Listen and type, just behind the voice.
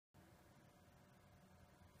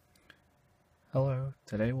Hello,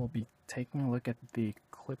 today we'll be taking a look at the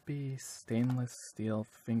Clyppi stainless steel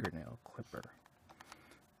fingernail clipper.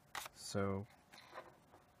 So,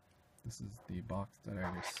 this is the box that I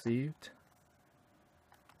received.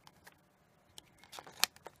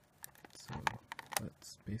 So,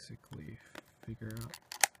 let's basically figure out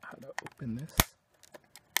how to open this.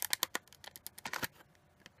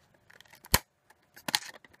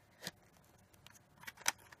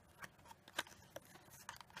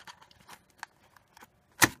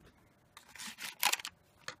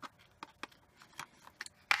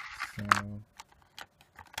 So,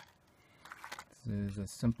 this is as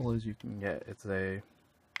simple as you can get. It's a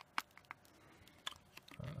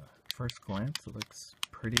first glance, it looks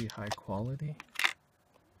pretty high quality.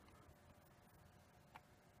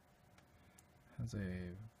 Has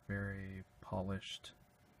a very polished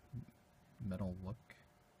metal look.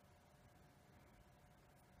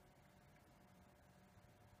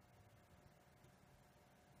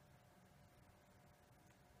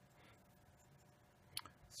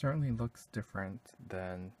 Certainly looks different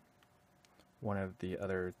than one of the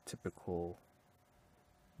other typical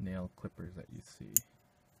nail clippers that you see.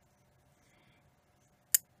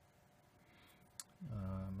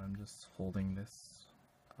 I'm just holding this.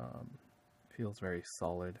 Feels very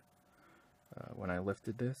solid. When I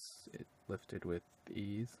lifted this, it lifted with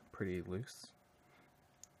ease, pretty loose.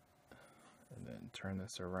 And then turn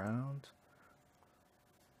this around.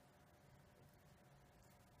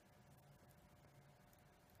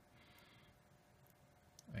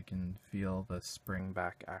 I can feel the spring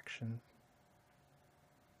back action.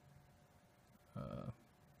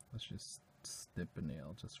 Let's just snip a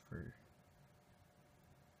nail just for...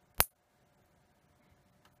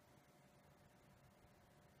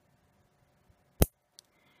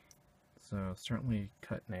 So certainly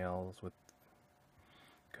cut my nail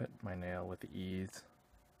with ease.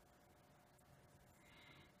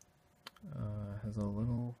 Has a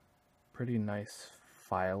little pretty nice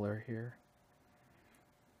filer here.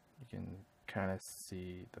 You can kind of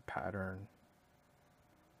see the pattern.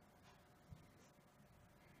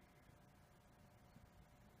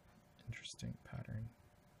 Interesting pattern.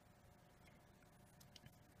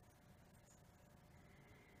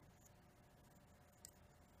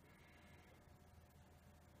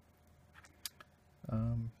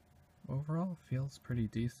 Overall, feels pretty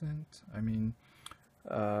decent. I mean,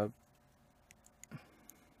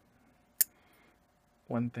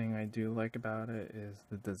 one thing I do like about it is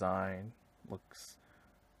the design looks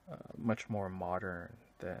much more modern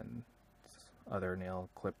than other nail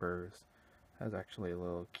clippers. Has actually a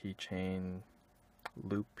little keychain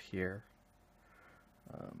loop here.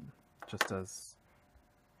 Just as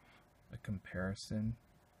a comparison,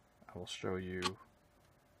 I will show you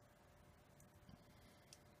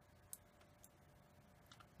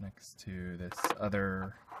next to this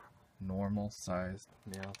other normal sized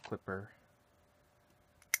nail clipper.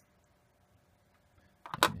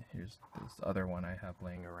 And here's this other one I have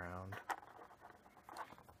laying around.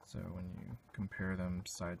 So when you compare them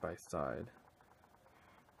side by side,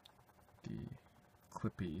 the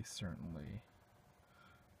Clyppi certainly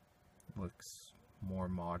looks more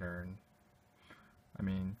modern. I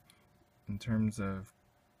mean, in terms of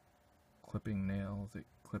clipping nails, it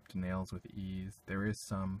clipped nails with ease. There is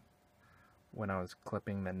some, when I was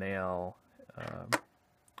clipping the nail,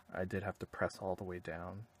 I did have to press all the way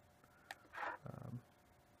down.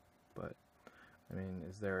 But, I mean,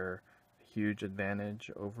 is there a huge advantage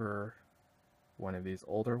over one of these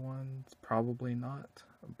older ones? Probably not,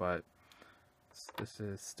 but this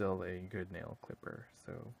is still a good nail clipper.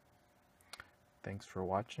 So, thanks for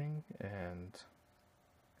watching, and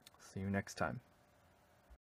see you next time.